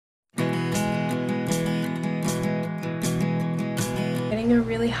expecting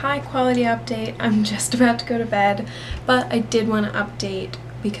a really high quality update. I'm just about to go to bed, but I did want to update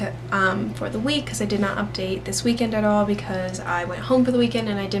because for the week, because I did not update this weekend at all because I went home for the weekend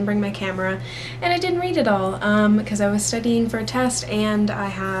and I didn't bring my camera and I didn't read it all because I was studying for a test and I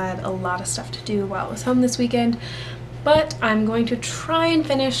had a lot of stuff to do while I was home this weekend. But I'm going to try and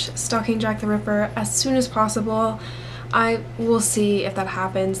finish Stalking Jack the Ripper as soon as possible. I will see if that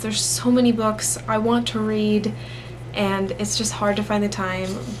happens. There's so many books I want to read and it's just hard to find the time,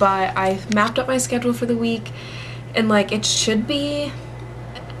 but I've mapped up my schedule for the week and like it should be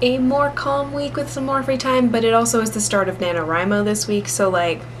a more calm week with some more free time, but it also is the start of NaNoWriMo this week, so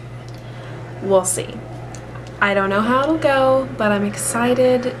like we'll see. I don't know how it'll go, but I'm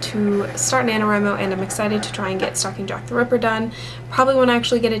excited to start NaNoWriMo and I'm excited to try and get Stalking Jack the Ripper done. Probably won't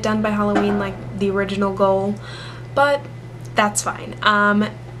actually get it done by Halloween like the original goal, but that's fine.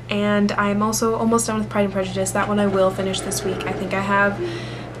 And I'm also almost done with Pride and Prejudice. That one I will finish this week. I think I have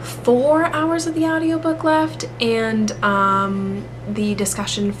 4 hours of the audiobook left, and the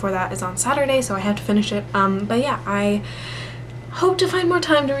discussion for that is on Saturday, so I have to finish it. But yeah, I hope to find more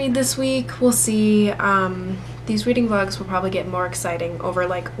time to read this week. We'll see. These reading vlogs will probably get more exciting over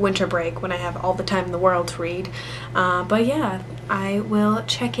like winter break when I have all the time in the world to read. But yeah, I will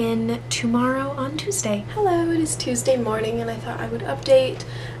check in tomorrow on Tuesday. Hello, it is Tuesday morning and I thought I would update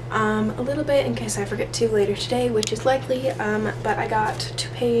a little bit in case I forget to later today, which is likely, but I got to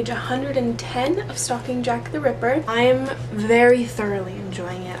page 110 of Stalking Jack the Ripper. I am very thoroughly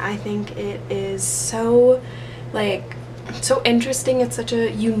enjoying it. I think it is so so interesting. It's such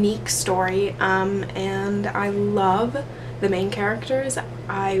a unique story, and I love the main characters.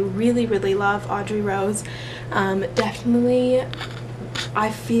 I really love Audrey Rose. Definitely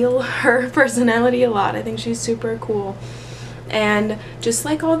I feel her personality a lot. I think she's super cool. And just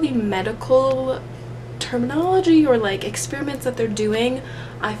like all the medical terminology or like experiments that they're doing,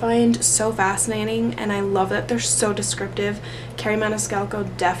 I find so fascinating, and I love that they're so descriptive. Carrie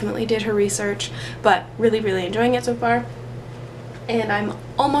Maniscalco definitely did her research, but really enjoying it so far. And I'm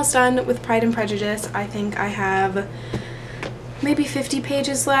almost done with Pride and Prejudice. I think I have maybe 50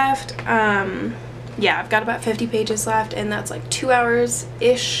 pages left. Yeah, I've got about 50 pages left, and that's like 2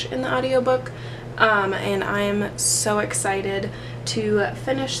 hours-ish in the audiobook. And I'm so excited to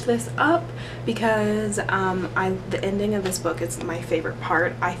finish this up because the ending of this book is my favorite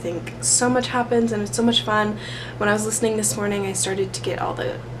part. I think so much happens and it's so much fun. When I was listening this morning, I started to get all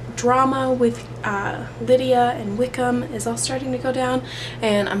the drama with Lydia and Wickham is all starting to go down,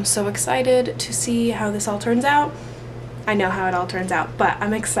 and I'm so excited to see how this all turns out. I know how it all turns out, but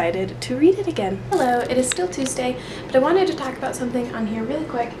I'm excited to read it again. Hello, it is still Tuesday, but I wanted to talk about something on here really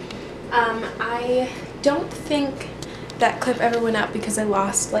quick. I don't think that clip ever went up because I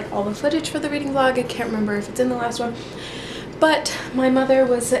lost like all the footage for the reading vlog. I can't remember if it's in the last one. But my mother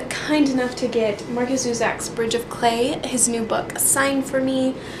was kind enough to get Marcus Zuzak's Bridge of Clay, his new book, signed for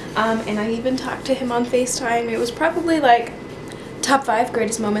me. And I even talked to him on FaceTime. It was probably like top 5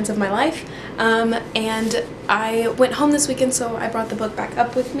 greatest moments of my life. And I went home this weekend, so I brought the book back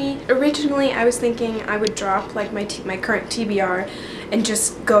up with me. Originally, I was thinking I would drop like my current TBR and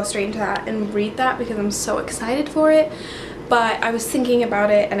just go straight into that and read that because I'm so excited for it. But I was thinking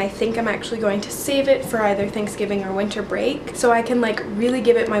about it, and I think I'm actually going to save it for either Thanksgiving or winter break, so I can like really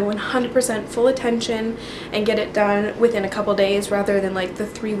give it my 100% full attention and get it done within a couple days rather than like the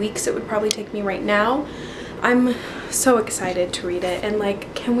 3 weeks it would probably take me right now. I'm so excited to read it, and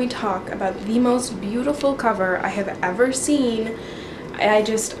like, can we talk about the most beautiful cover I have ever seen?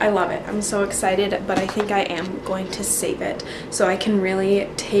 I love it. I'm so excited, but I think I am going to save it so I can really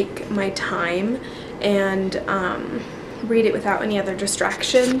take my time and read it without any other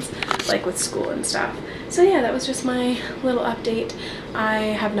distractions, like with school and stuff. So yeah, that was just my little update. I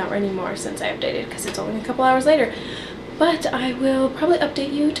have not read any more since I updated because it's only a couple hours later, but I will probably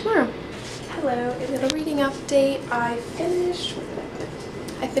update you tomorrow. Hello, a little reading update. I finished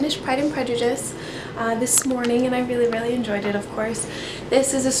Pride and Prejudice this morning, and I really enjoyed it, of course.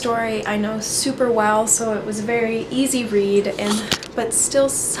 This is a story I know super well, so it was a very easy read, but still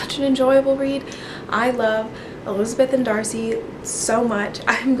such an enjoyable read. I love Elizabeth and Darcy so much.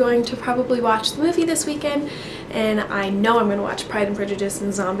 I'm going to probably watch the movie this weekend, and I know I'm going to watch Pride and Prejudice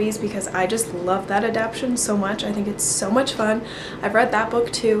and Zombies because I just love that adaptation so much. I think it's so much fun. I've read that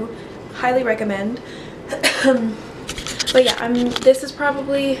book too. Highly recommend. But yeah, this is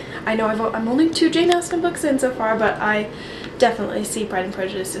probably, I know I'm only 2 Jane Austen books in so far, but I definitely see Pride and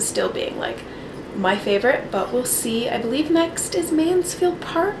Prejudice as still being like my favorite, but we'll see. I believe next is Mansfield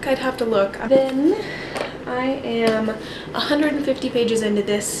Park. I'd have to look. Then I am 150 pages into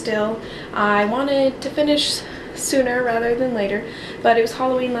this still. I wanted to finish sooner rather than later, but it was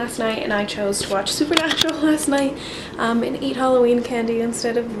Halloween last night and I chose to watch Supernatural last night and eat Halloween candy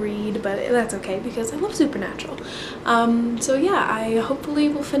instead of read, but that's okay because I love Supernatural. So yeah, I hopefully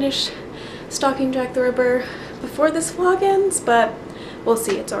will finish stalking Jack the Ripper before this vlog ends, but we'll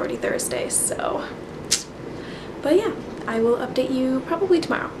see. It's already Thursday, so. But yeah, I will update you probably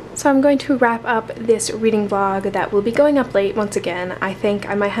tomorrow. So I'm going to wrap up this reading vlog that will be going up late once again. I think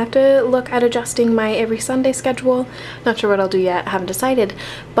I might have to look at adjusting my every Sunday schedule. Not sure what I'll do yet, haven't decided.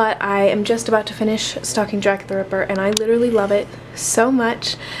 But I am just about to finish Stalking Jack the Ripper and I literally love it so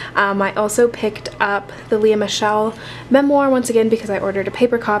much. I also picked up the Leah Michelle memoir once again because I ordered a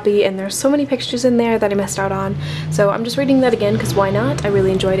paper copy and there's so many pictures in there that I missed out on. So I'm just reading that again because why not? I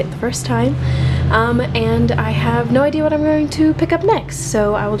really enjoyed it the first time. And I have no idea what I'm going to pick up next,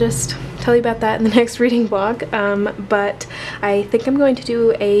 so I will just tell you about that in the next reading vlog. But I think I'm going to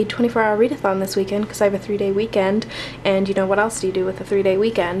do a 24-hour readathon this weekend because I have a 3-day weekend, and you know, what else do you do with a 3-day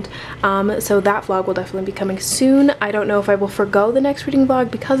weekend? So that vlog will definitely be coming soon. I don't know if I will forgo the next reading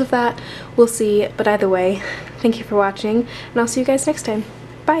vlog because of that. We'll see, but either way, thank you for watching, and I'll see you guys next time.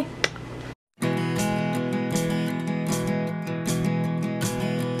 Bye!